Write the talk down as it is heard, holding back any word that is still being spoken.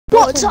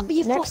What's up,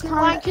 you fucking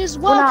wankers?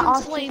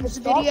 Welcome to Lane's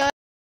video.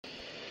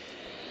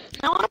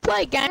 I want to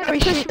play a game where we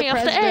shoot the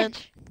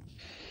president.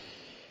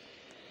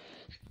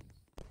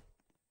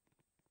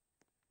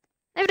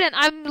 Evident,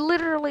 I'm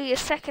literally a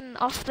second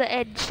off the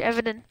edge,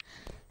 Evident.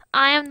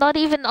 I am not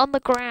even on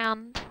the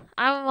ground.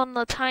 I'm on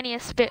the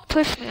tiniest bit.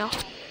 Push me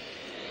off.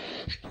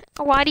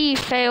 Why do you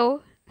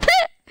fail?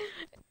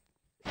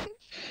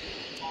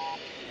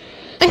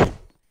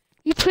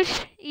 You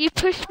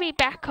push me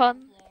back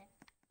on.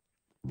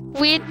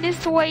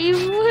 Weirdness wave.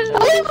 Evident,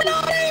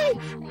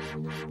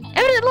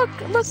 look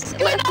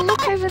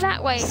over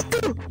that way.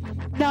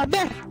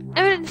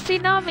 Evident,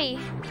 tsunami.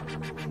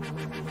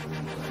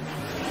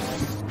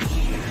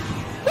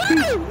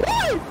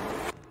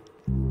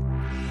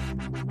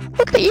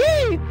 Look at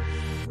you!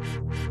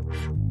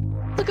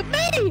 Look at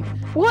me!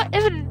 What?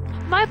 Evan,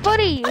 my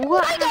body!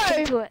 What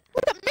happened to it?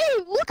 Look at me!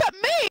 Look at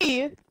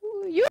me!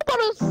 Your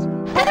body's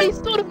probably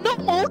sort of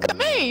normal. Look at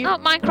me! Oh,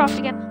 Minecraft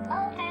again.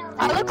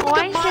 I look Why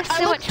like is there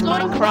so much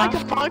Minecraft? Like a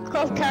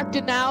Minecraft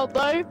character now,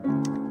 though.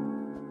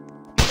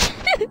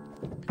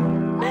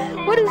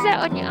 What is that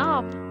on your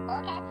arm?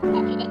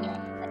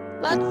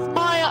 That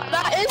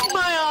is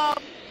my arm!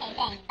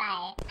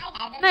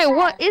 No,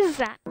 what is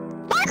that?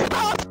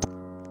 Minecraft!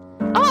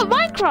 Oh,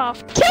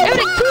 Minecraft!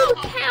 Evident, kill the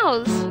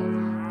cows!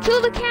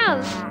 Kill the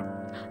cows!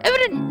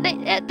 Evident,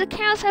 the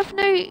cows have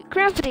no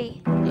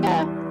gravity.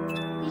 Yeah.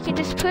 You can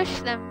just push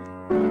them.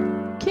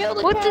 Kill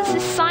the What cows. does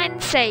this sign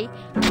say?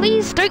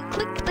 Please don't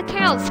click the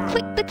cows.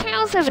 Click the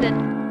cows,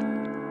 Evident.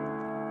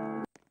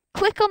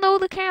 Click on all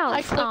the cows.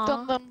 I clicked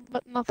on them,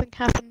 but nothing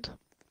happened.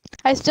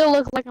 I still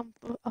look like I'm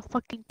a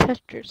fucking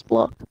Tetris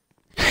block.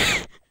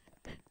 I'm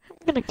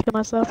gonna kill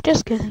myself,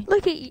 just kidding.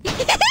 Look at you.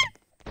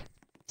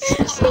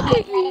 Look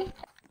at you.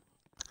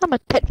 I'm a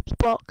Tetris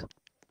block.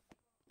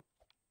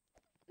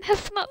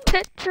 That's not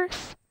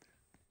Tetris.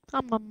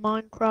 I'm a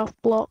Minecraft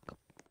block.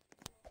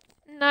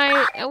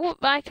 No,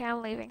 okay,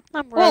 I'm leaving.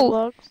 I'm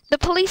Roblox. The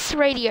police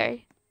radio.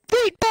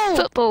 Football!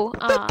 Football.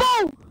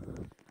 Football!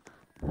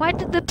 Why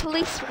did the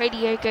police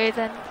radio go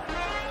then?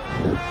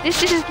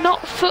 This is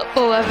not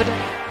football, Evident.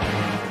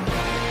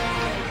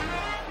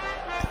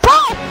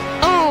 Ball!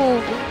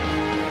 Oh!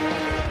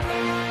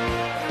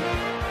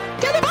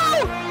 Get the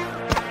ball!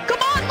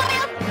 Come on,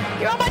 Liam!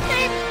 You're on my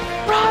team!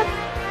 Run!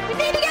 We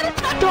need to get a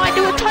touchdown! Do I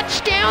do a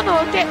touchdown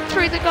or get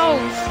through the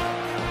goals?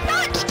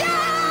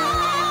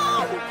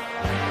 Touchdown!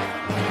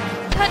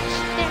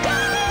 Touchdown!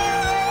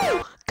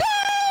 Go! Go!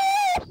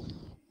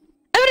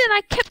 Evident,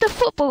 I kept the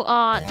football.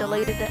 Ah,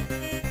 deleted it.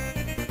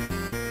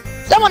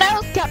 Someone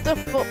else kept the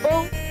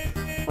football.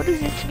 What is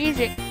this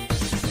music?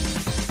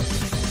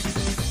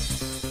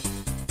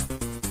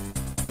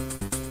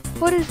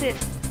 What is this?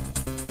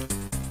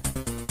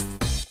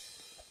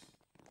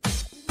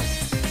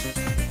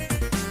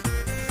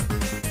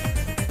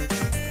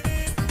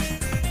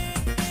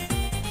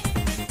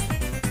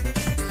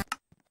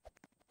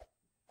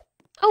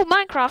 Oh,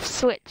 Minecraft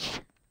switch.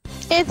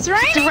 It's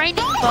raining! It's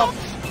raining bombs.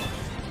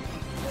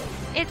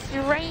 It's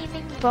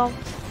raining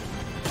bombs.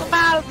 I'm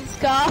out of the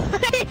sky.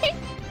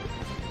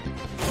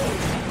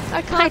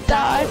 I can't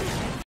die.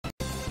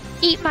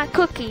 Eat my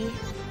cookie.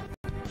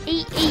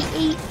 Eat, eat,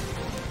 eat.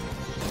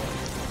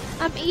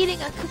 I'm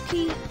eating a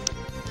cookie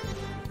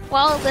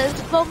while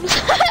there's bombs.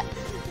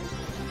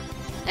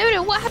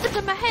 No, what happened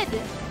to my head?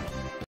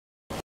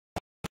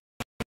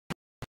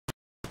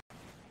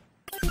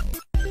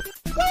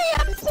 Wait,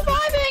 I'm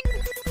surviving!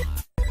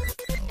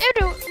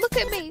 No, look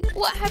at me.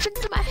 What happened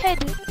to my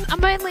head?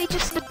 I'm only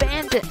just a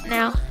bandit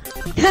now.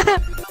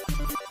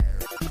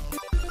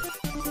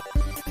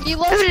 You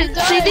lost your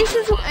dome See, this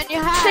is and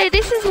your hat. See,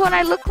 this is what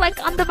I look like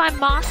under my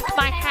mask,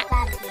 my hat.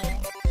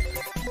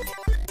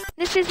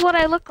 This is what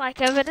I look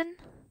like, Evident.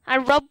 I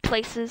rob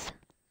places.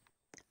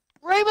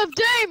 Room of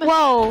Doom!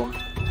 Whoa.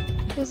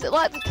 Is it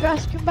like the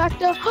trash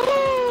compactor?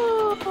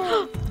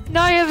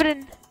 No,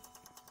 Evident.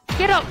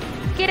 Get up.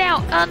 Get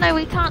out. Oh no,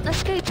 we can't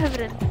escape,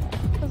 Evident.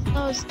 There's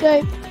no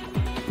escape.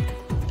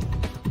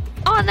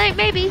 Oh no,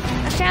 maybe.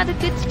 I found a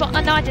good spot.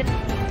 Oh no, I didn't.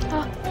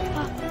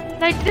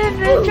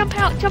 No, jump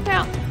out, jump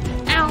out.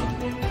 Ow.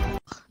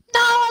 No,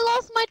 I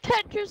lost my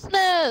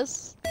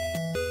Tetrisness.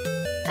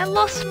 I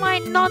lost my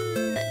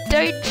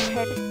non-Doge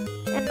head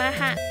in my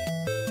hat.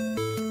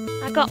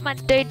 I got my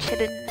Doge head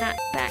in that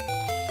back.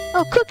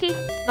 Oh, cookie.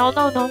 No.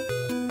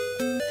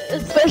 A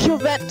special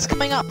event's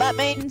coming up, that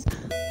means.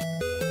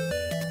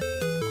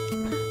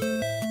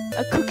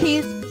 The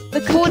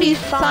cookies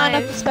sign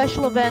up a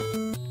special event.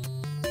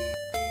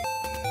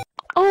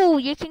 Oh,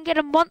 you can get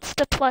a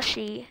monster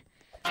plushie.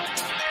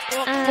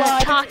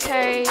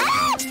 Taco.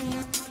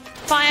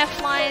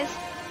 Fireflies.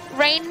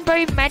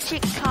 Rainbow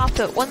magic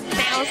carpet,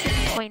 1,000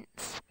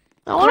 points.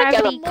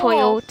 Gravity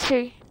coil,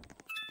 2.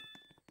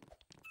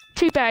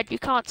 Too bad, you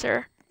can't,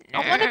 sir.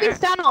 I want to be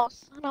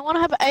Thanos, and I want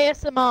to have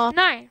ASMR.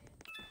 No.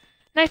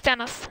 No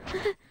Thanos.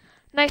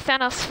 No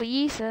Thanos for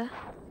you, sir.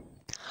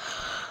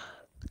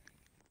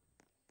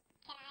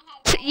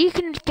 You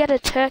can get a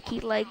turkey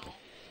leg.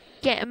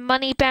 Get a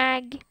money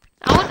bag.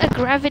 I want a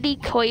gravity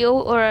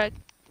coil or a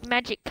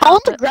magic I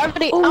want the carpet.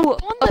 gravity. I Ooh,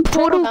 want a the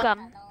portal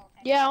gun.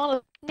 Yeah, I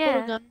want a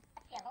portal Yeah. gun.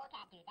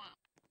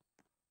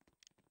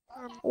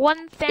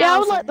 1,000. Yeah, I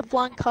would like the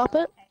flying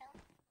carpet.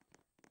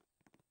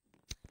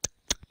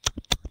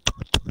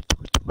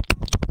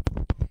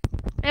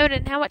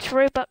 Evan, how much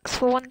Robux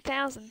for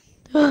 1,000?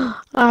 I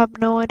have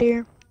no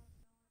idea.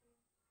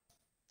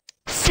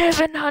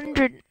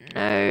 700.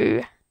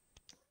 No.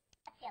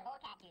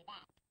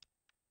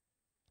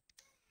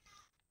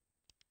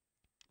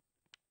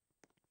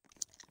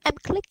 I'm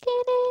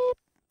clicking it.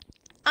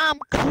 I'm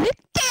clicking.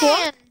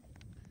 What?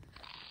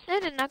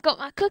 Evan, I got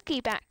my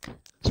cookie back.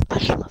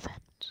 Special event.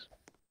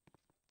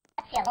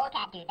 Let's see a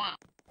lolcat do that.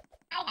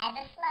 I have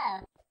a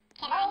slow.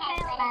 Can I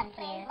have love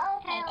please?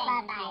 Hey,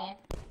 thanks, bye.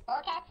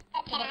 Lolcats?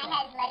 Can I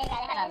have let it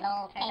have a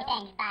lol turtle? Hey,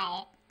 thanks,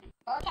 bye.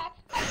 Lolcats?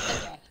 That's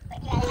ridiculous.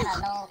 Would you rather have a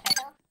lol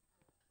turtle?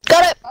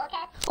 Got it.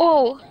 Lolcats?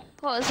 Oh,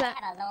 what was that?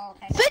 Have a lol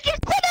turtle. Fidget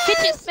spinners.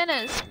 Fidget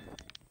spinners.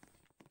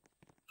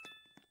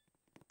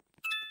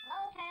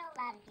 Lol turtle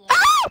loves you.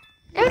 Ah!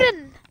 Evan,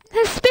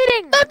 they're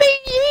spinning. They're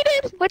being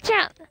yeeted. Watch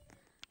out.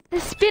 The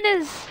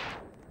spinners.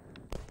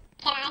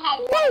 Can I have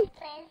legs,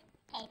 please?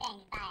 Hey,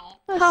 thanks, bye.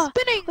 They're Huh.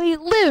 spinning. We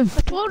live.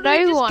 Why don't we No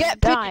just one get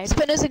died. fidget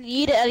spinners and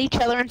yeet it at each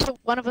other until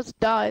one of us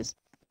dies?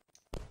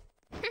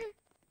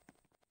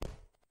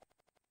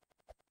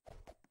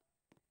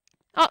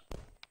 Oh.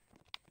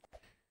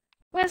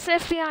 Where's the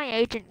FBI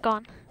agent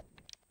gone?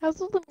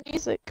 How's all the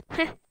music?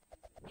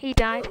 He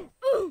died.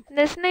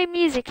 There's no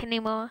music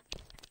anymore.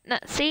 No,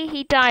 see,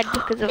 he died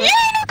because of it.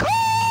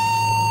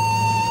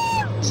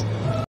 Unicorns!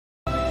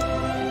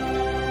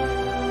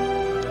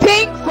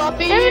 Pink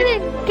fluffy.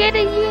 Evan, get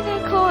a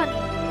unicorn.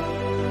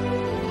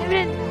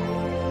 Evan,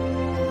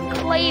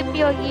 claim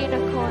your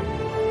unicorn.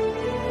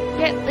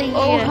 Get the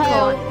Oh unicorn.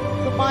 hell!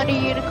 The mighty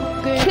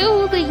unicorn goon.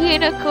 Kill the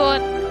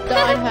unicorn.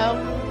 Die hell. I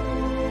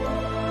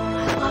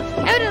love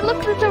you. Evan,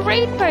 look, there's a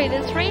rainbow.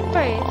 There's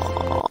rainbows.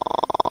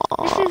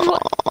 This is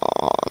what.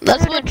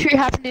 That's what true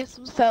happiness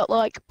felt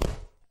like.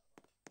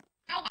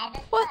 I have a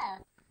What? slow.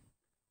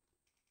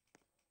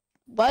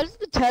 Why does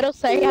the turtle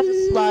say he has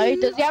a slow?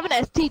 Does he have an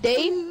STD?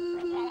 Would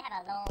you rather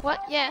have a lol What?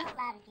 turtle? Yeah.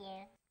 Loves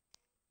you.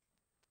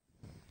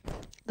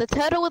 The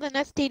turtle with an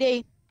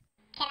STD.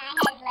 Can I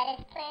have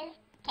lettuce, please?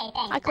 Hey,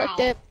 thanks, I clicked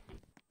bye. it.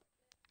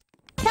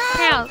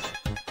 Cows.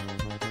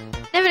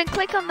 Evan,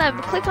 click on them.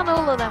 Click on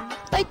all of them.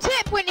 They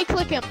tip when you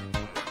click them.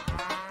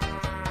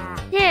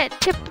 Yeah,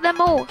 tip them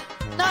all.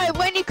 No,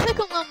 when you click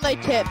on them, they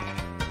tip.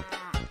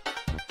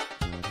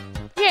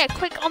 Yeah,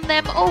 click on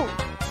them all.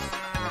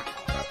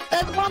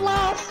 There's one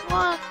last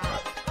one.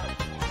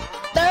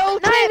 They all No,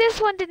 tip. this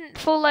one didn't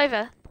fall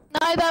over.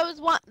 No, that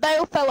was one. They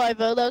all fell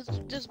over. There was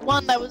just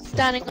one that was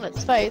standing on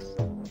its face.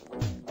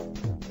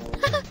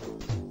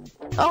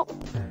 Oh,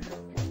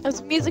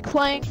 there's music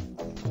playing.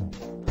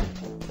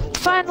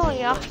 Finally,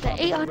 after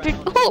 800.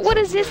 Oh, what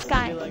is this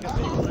guy?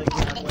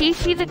 Do you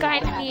see the guy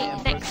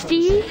next to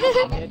you?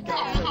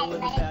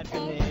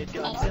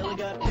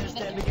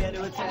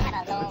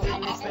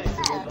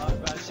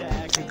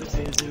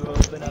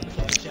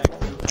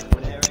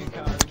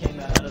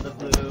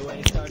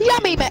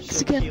 Yummy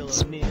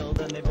Mexicans.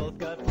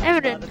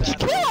 Evident.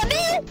 Kill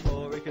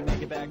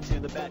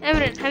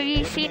Evident, have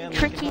you seen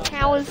Tricky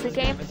Towers, the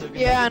game?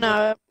 Yeah, I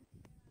know.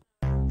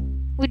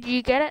 Would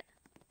you get it?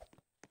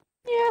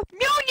 Yeah.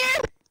 Meow.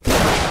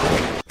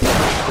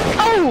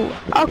 Oh,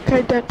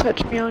 okay. Don't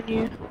touch me on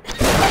you.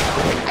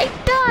 I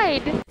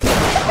died!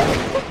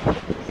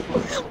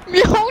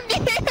 Meow.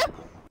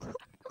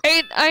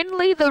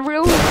 Only the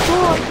real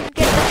Thor can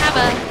get the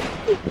hammer.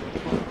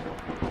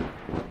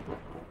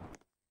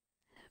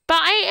 But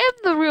I am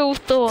the real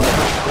Thor.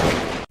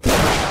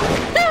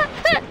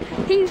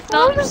 He's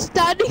I'm not. just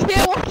standing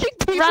here watching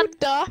people Run.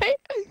 die.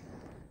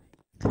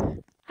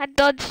 I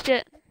dodged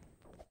it.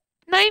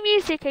 No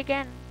music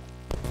again.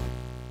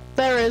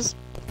 There is.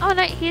 Oh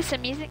no, here's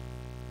some music.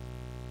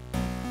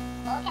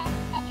 Lolcat?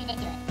 That's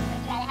ridiculous.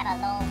 Would you rather have a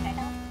lol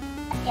turtle?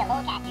 Let's see a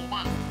lolcat do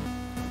that.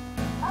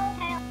 Lol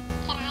turtle?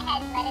 Can I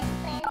have lettuce,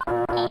 please?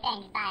 Hey,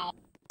 thanks, bye.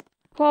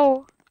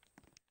 Whoa.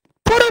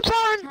 Portal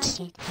torrents.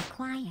 Target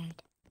acquired.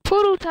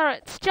 Portal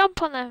turrets,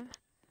 jump on them.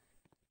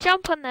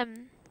 Jump on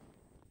them.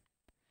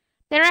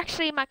 They're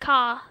actually my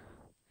car.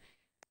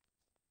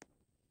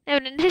 No,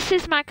 this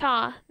is my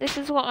car. This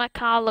is what my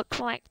car looks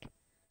like.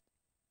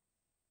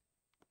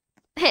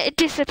 It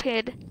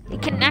disappeared.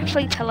 It can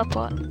actually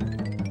teleport.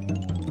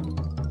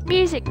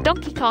 Music,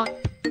 Donkey Kong.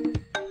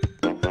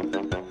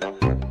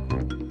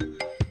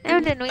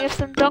 And then we have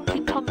some Donkey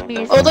Kong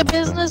music. All the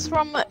business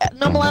from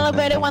normal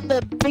elevator when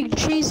the big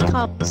cheese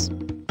comes.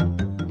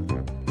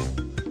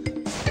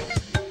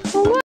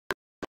 What?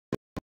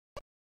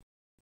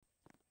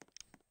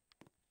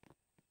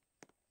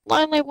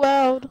 Lonely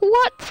world.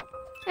 What?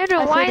 I don't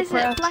know, I why feel is it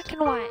depressed. black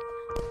and white?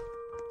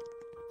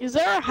 Is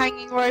there a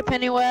hanging rope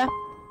anywhere?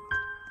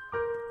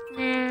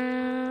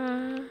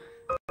 Nah.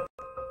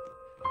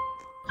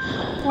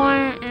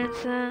 Why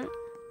is it?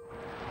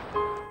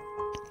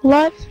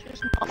 Life's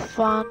just not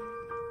fun.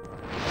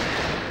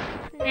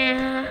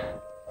 Nah.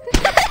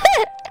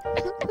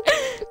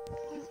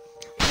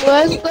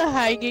 Where's the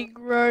hanging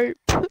rope?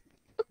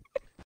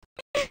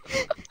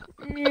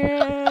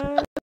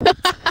 Yeah.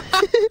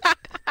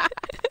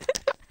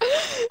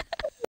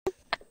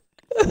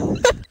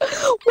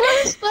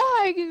 Where's the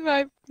hanging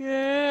rope?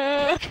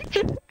 Yeah.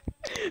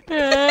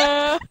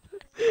 Yeah.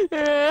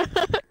 Yeah.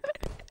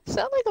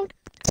 Sound like a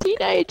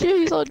teenager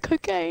who's on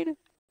cocaine.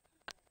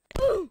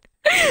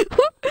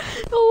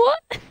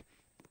 What?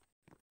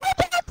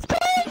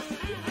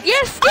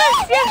 Yes,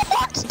 yes,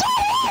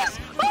 yes!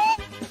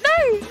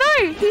 No,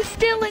 no! He's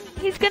stealing.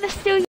 He's gonna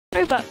steal your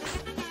Robux.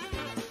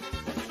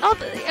 Oh,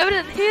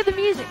 Evident, hear the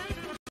music.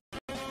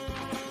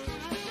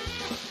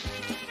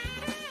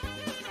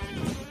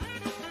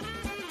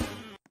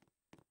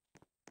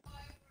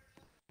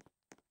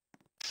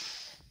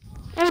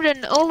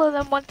 Evident, all of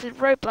them wanted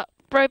Robux.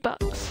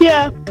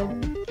 Yeah.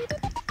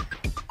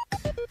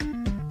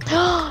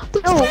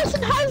 The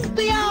person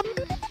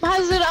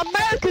has an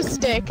America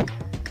stick.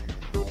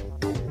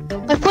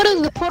 I thought it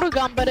was a portal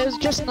gun, but it was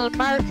just an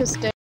America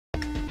stick.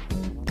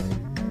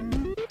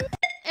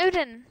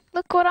 Odin,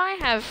 look what I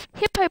have.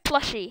 Hippo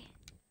plushie.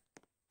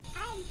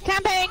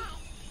 Camping!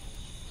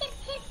 Hip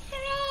hip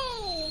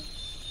hooray!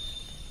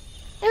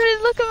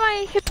 Odin, look at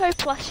my hippo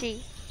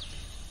plushie.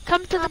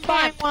 Come to the I'm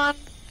buying camp. one.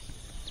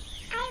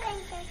 I run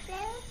so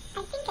slow,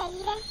 I think I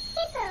need a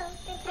hippo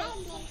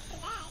replacement for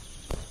that.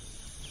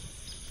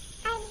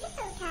 I'm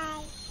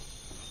hypnotized.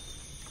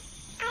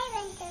 I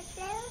run so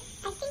slow,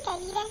 I think I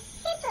need a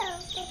hippo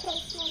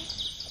replacement.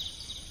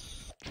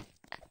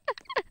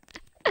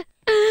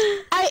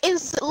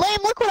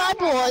 Liam, look what I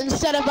bought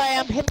instead of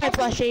a hippo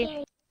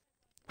plushie.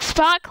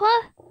 Sparkler?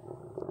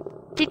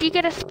 Did you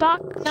get a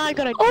spark? No, I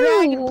got a Oh.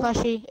 dragon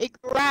plushie. It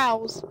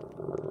growls.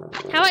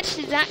 How much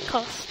did that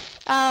cost?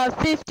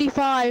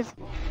 55.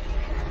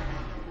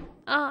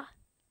 Ah.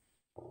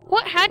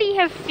 What? How do you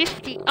have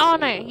 50? Oh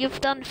no, you've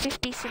done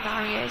 50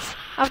 scenarios.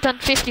 I've done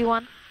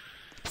 51.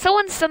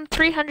 Someone's done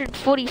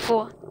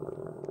 344.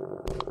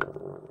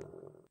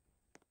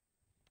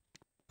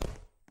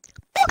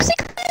 Foxy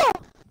Girl!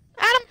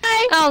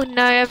 Anime! Oh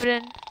no,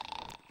 Evelyn.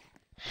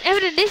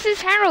 Evelyn, this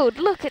is Harold.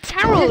 Look, it's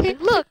Harold.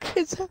 Look,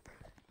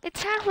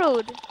 It's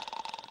Harold.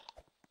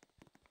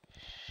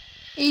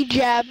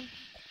 E-jab.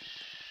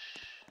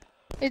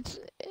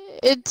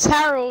 It's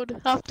Harold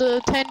after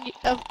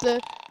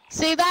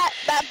see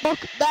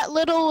that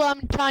little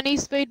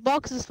Chinese food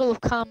box is full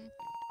of cum.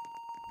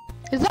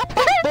 Is that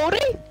Buff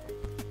Baldy?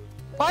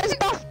 Why is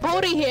Buff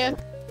Baldy here?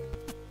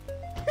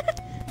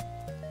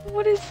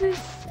 What is this?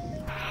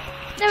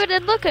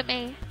 Evelyn, look at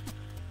me.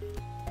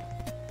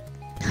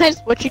 I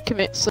just watch you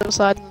commit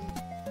suicide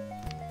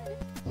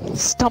and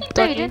stomped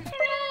on you. Evelyn.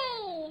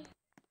 Hooray!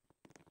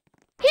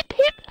 Hip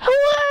hip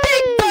hooray!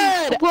 Big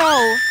bird!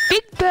 Whoa,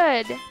 big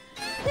bird.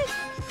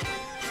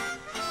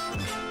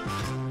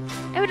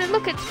 Evelyn,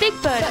 look, it's Big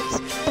Bird. That's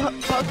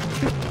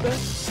Big Bird.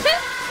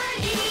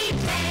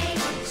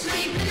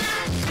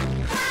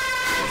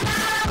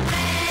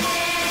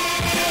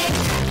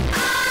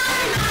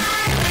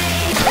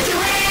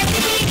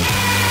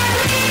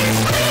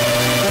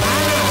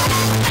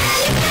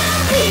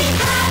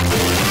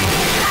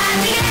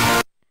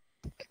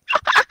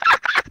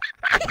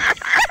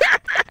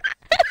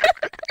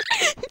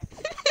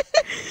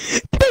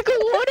 Take a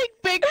warning,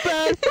 Big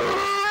Bird!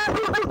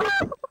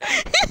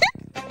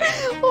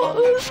 What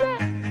was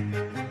that?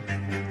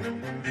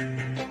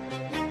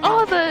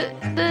 Oh,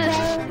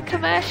 the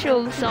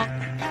commercial song.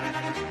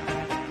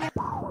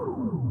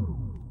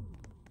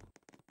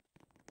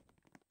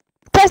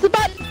 Press the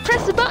button!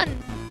 Press the button.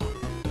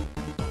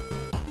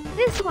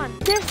 This one,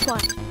 this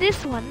one,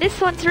 this one.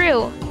 This one's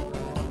real.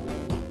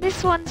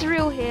 This one's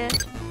real here.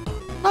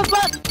 Left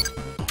button!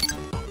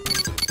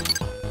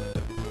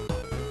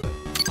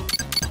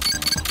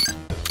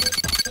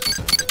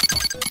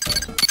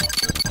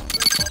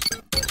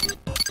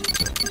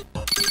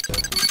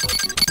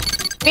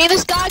 Me and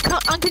this guy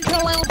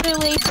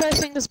uncontrollably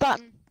pressing this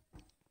button.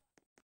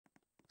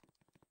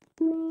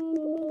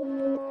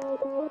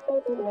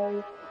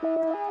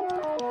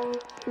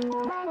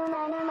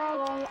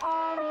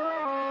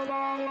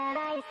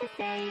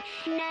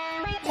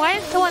 Why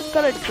has someone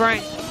got a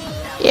drone?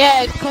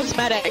 Yeah, it's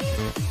cosmetic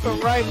for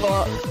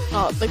Roblox,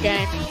 not the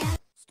game.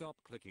 Stop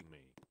clicking me.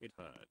 It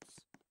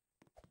hurts.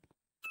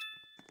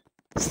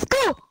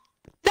 School!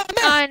 No,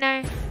 no! I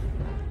know.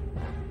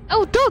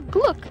 Oh, dog,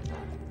 look.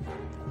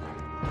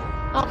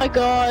 Oh my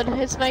god,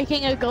 it's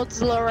making a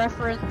Godzilla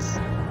reference.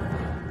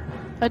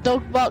 A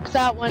dog barks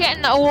out when... Get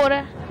in the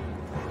water.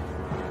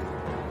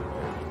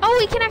 Oh,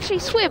 we can actually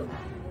swim.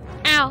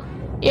 Ow.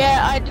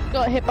 Yeah, I just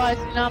got hit by a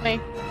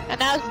tsunami. And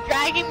now it's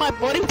dragging my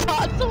body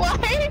parts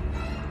away.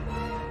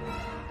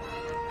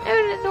 I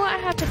don't know what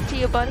happened to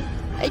your body.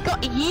 I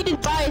got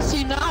yeeted by a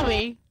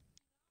tsunami.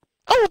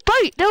 Oh, a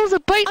boat. There was a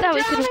boat I'm that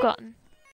we could have drowning. gotten.